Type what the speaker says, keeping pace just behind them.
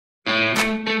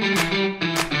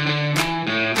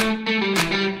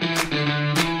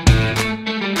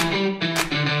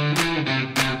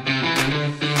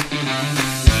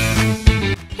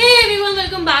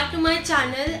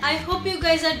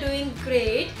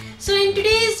So in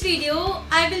today's video,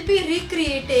 I will be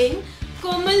recreating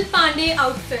Komal Pandey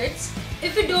outfits.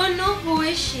 If you don't know who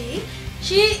is she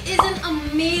is an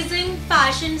amazing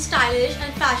fashion stylist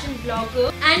and fashion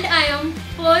blogger, and I am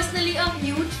personally a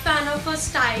huge fan of her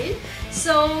style.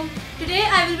 So today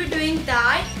I will be doing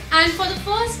that, and for the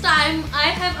first time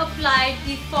I have applied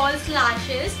the false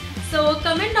lashes. So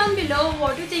comment down below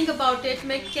what you think about it.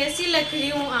 मैं कैसी लग रही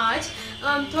हूँ आज?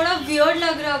 थोड़ा weird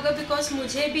लग रहा होगा because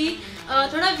मुझे भी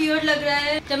थोड़ा weird लग रहा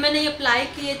है जब मैंने ये apply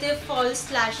किए थे false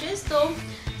lashes. तो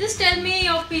just tell me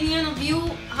your opinion of you.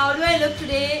 How do I look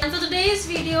today? And for today's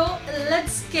video,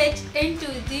 let's get into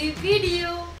the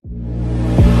video.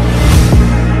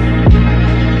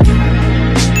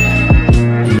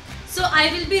 So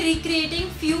I will be recreating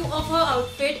few of her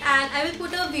outfit, and I will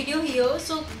put a video here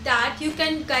so that you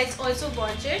can guys also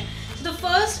watch it. So the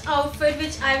first outfit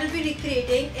which I will be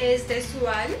recreating is this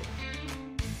one.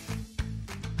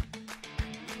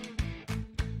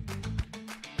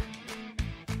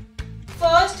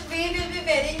 First we will be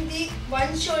wearing the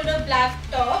one shoulder black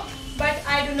top, but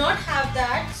I do not have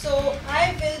that, so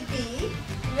I will be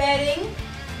wearing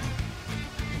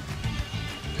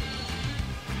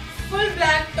full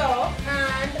black top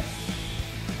and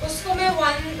उसको मैं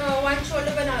one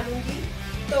shoulder बना लूँगी.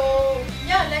 तो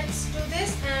yeah, let's do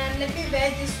this and let me wear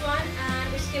this one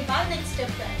and उसके बाद next step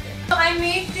करते हैं. So I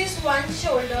made this one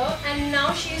shoulder and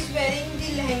now she is wearing the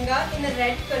lehenga in a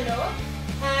red color,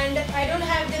 and I don't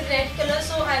have the red color,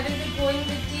 so I will be going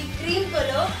with the cream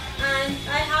color, and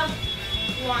I have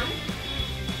one.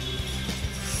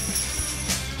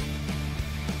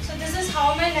 So this is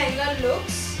how my lehenga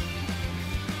looks.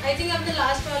 I think आपने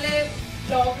last वाले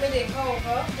blog में देखा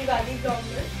होगा, Diwali blog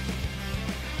में.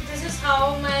 This is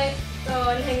how my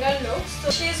lehenga looks. So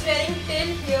she is wearing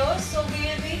till here, so we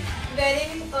will be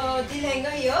wearing the lehenga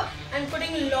here and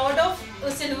putting a lot of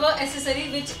silver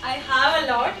accessory, which I have a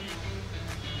lot.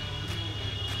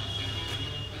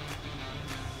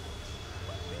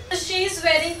 So she is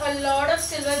wearing a lot of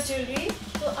silver jewelry,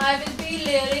 so I will be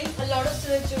layering a lot of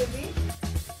silver jewelry.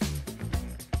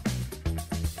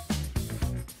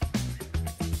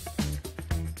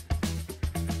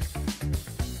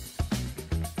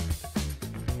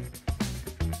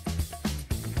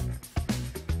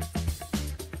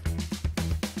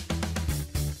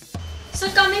 So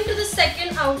coming to the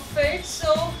second outfit,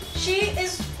 so she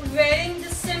is wearing the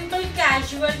simple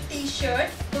casual t-shirt,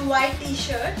 the white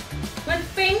t-shirt with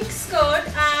pink skirt,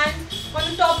 and on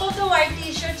the top of the white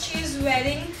t-shirt she is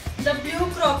wearing the blue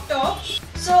crop top.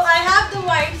 So I have the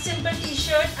white simple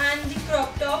t-shirt and the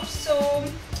crop top, so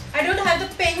I don't have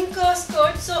the pink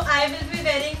skirt, so I will be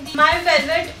wearing my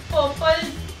velvet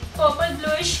purple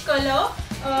bluish color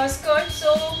skirt.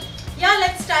 So yeah,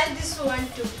 let's style this one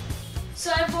too. So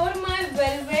I wore my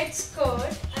velvet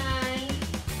skirt and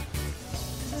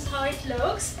this is how it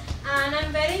looks, and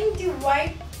I'm wearing the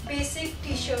white basic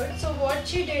t-shirt. So what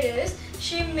she did is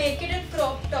she make it a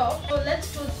crop top. So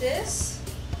let's do this.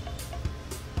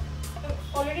 I've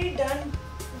already done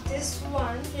this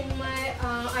one in my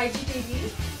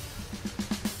IGTV.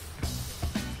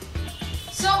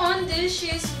 So on this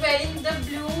she is wearing the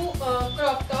blue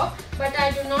crop top, but I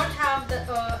do not have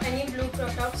the any blue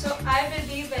crop top, so I will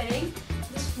be wearing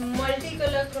this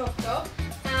multicolor crop top.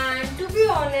 And to be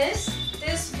honest,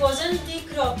 this wasn't the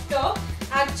crop top.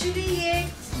 Actually ये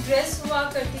dress हुआ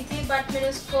करती थी, but मैंने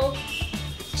उसको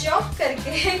chop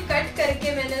करके cut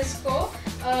करके मैंने उसको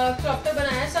crop top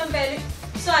बनाया.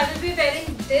 So I will be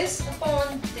wearing this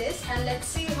upon this, and let's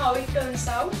see how it turns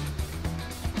out.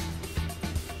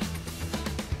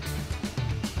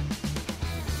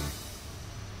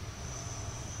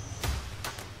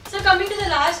 So coming to the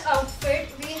last outfit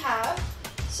we have.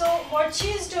 So what she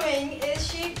is doing is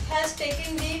she has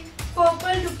taken the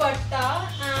purple dupatta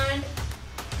and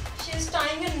she is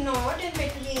tying a knot in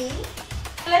between.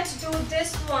 Let's do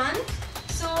this one.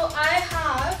 So I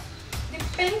have the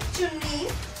pink chunni,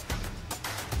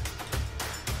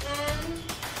 and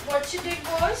what she did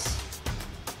was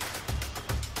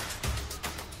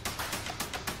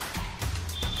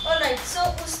alright, so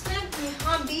उसने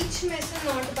यहाँ बीच में से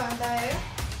knot बांधा है,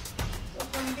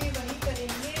 तो हम भी वही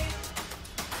करेंगे.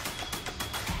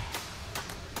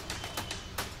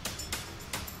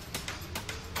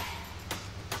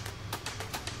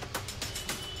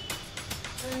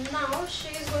 And now she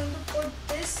is going to put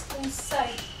this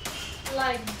inside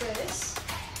like this.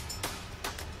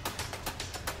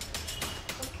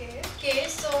 Okay,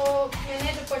 so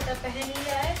मैंने दुपट्टा पहन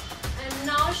लिया है, and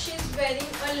now she is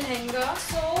wearing a lehenga.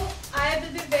 So I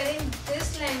will be wearing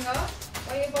this lehenga,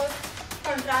 और ये बहुत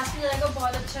कंट्रास्ट में जाएगा,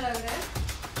 बहुत अच्छा लग रहा है.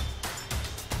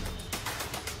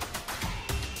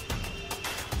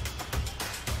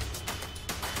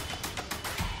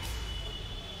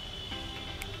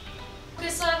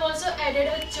 added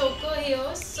a choker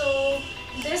here, so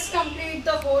this completes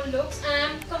the whole looks,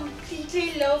 and I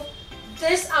completely love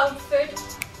this outfit.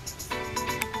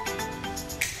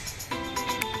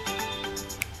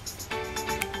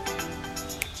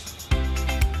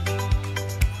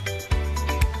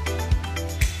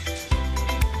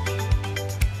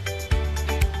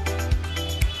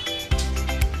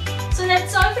 So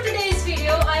that's all for today's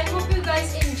video. I hope you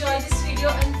guys enjoyed this video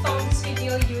and found this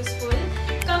video useful.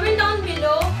 Comment down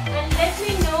below and let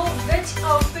me know which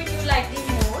outfit you like the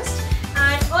most.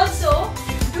 And also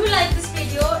do like this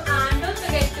video